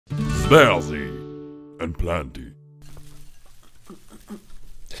Barely and plenty.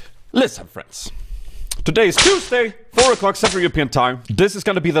 Listen, friends. Today is Tuesday, 4 o'clock Central European Time. This is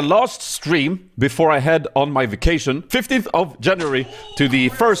gonna be the last stream before I head on my vacation, 15th of January to the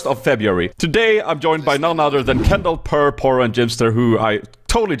 1st of February. Today, I'm joined by none other than Kendall, Per, Poro, and Jimster, who I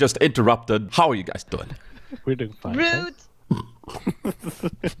totally just interrupted. How are you guys doing? We're doing fine. Rude!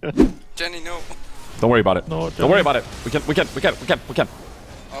 Jenny, no. Don't worry about it. No, don't worry about it. We can.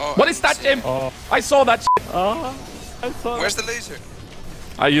 Oh, What is that, Jim? Oh. I saw that shit. I saw Where's the laser?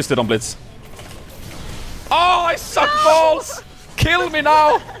 I used it on Blitz. Oh, I suck balls! Kill me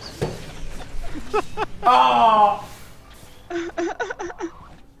now! Oh!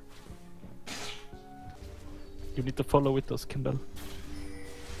 You need to follow with us, Kendall.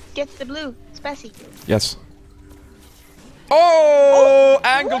 Get the blue, spicy. Yes. Oh!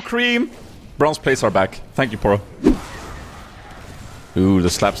 Angle cream! Bronze plates are back. Thank you, Poro. Ooh, the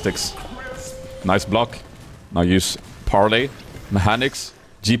slapsticks. Nice block. Now use parlay, mechanics,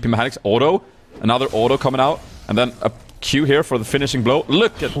 GP mechanics, auto. Another auto coming out. And then a Q here for the finishing blow.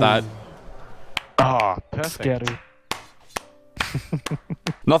 Look at that. Ah, perfect. Scary.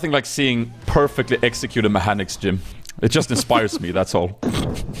 Nothing like seeing perfectly executed mechanics, Jim. It just inspires me, that's all.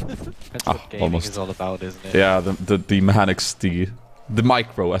 That's what gaming is all about, isn't it? Yeah, the mechanics, the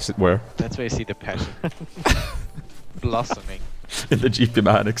micro, as it were. That's where you see the passion. Blossoming. In the GP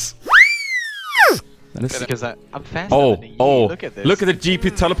mechanics. Because I'm faster than you. Look at this. Look at the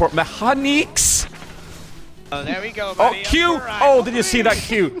GP teleport mechanics! Oh, there we go, Oh, buddy. Q! Oh, did you see that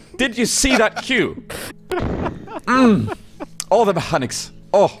Q? Did you see that Q? All the mechanics.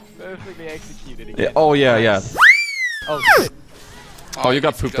 Oh. Perfectly executed again. Yeah, oh, yeah, yeah. Oh, shit. Oh, you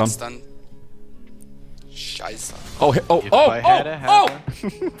got pooped on. Scheiße. Oh, oh, If oh, I had a hammer.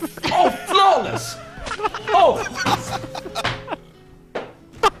 oh, flawless! Oh!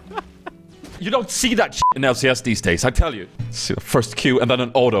 You don't see that shit in LCS these days, I tell you. So first Q and then an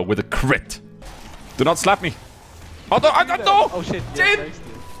auto with a crit. Do not slap me. Oh, no, no! Oh shit, Jin!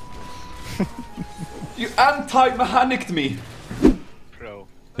 yeah, You anti-mechanicked me. Pro.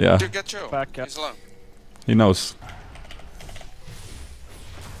 Yeah, Dude, get Joe. Back up. He's alone. he knows.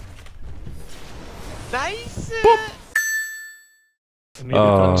 Nice!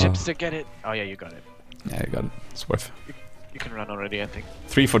 Chips to get it. Oh yeah, you got it. Yeah, you got it. It's worth it. You can run already, I think.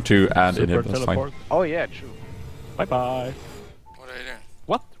 3 for 2 and Super inhib, that's fine. teleport. Oh yeah, true. Bye bye. What are you doing?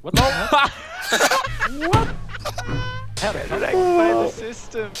 What? What? What? How did I find the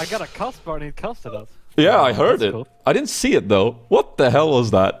system? I got a cost bar and it costed us. Yeah, I heard That's it. cool. I didn't see it though. What the hell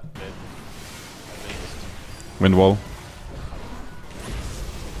was that? Wind wall.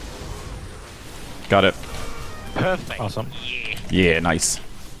 Got it. Perfect. Awesome. Yeah, nice.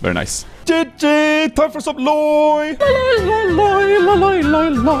 Very nice. GG! Time for some loy!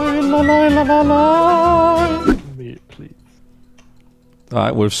 Me, please.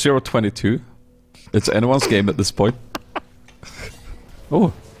 Alright, we're 0-22. It's anyone's game at this point.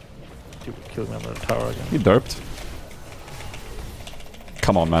 Oh, You will kill me under the tower again. he derped.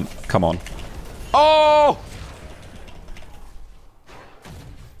 Come on, man. Come on. Oh!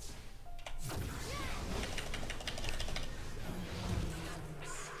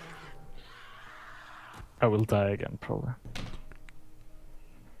 I will die again, probably.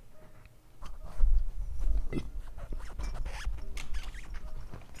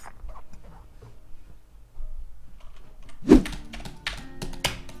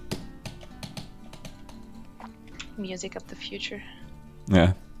 Music of the future.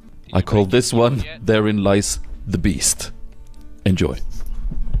 Yeah. I call this one, Therein Lies the Beast. Enjoy.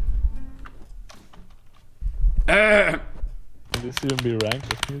 Will this even be ranked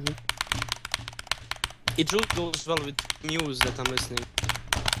with music? It really goes well with Muse that I'm listening.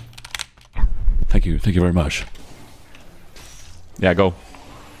 Thank you very much. Yeah, go.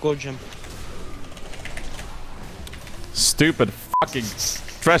 Go jump. Stupid fucking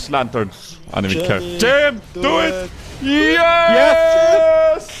trash lantern. I don't even care. Jim, do it!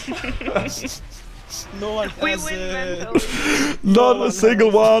 Yes! No one We has win mental. Not a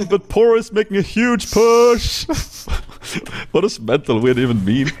single one, but Poro is making a huge push. What does mental win even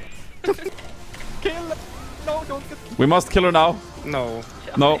mean? Kill! No, don't get. We must kill her now. No.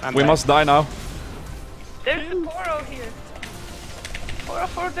 No, we must die now. There's a Poro here. Poro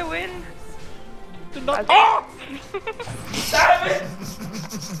for the win. Do not. Oh! Damn it!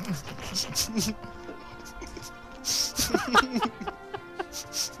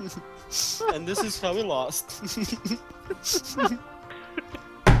 And this is how we lost.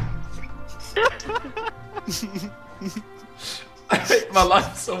 I hate my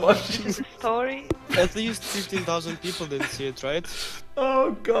life so much. Story. At least 15,000 people didn't see it, right?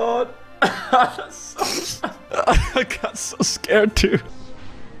 Oh god. I got so scared too.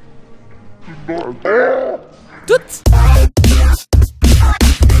 Tut!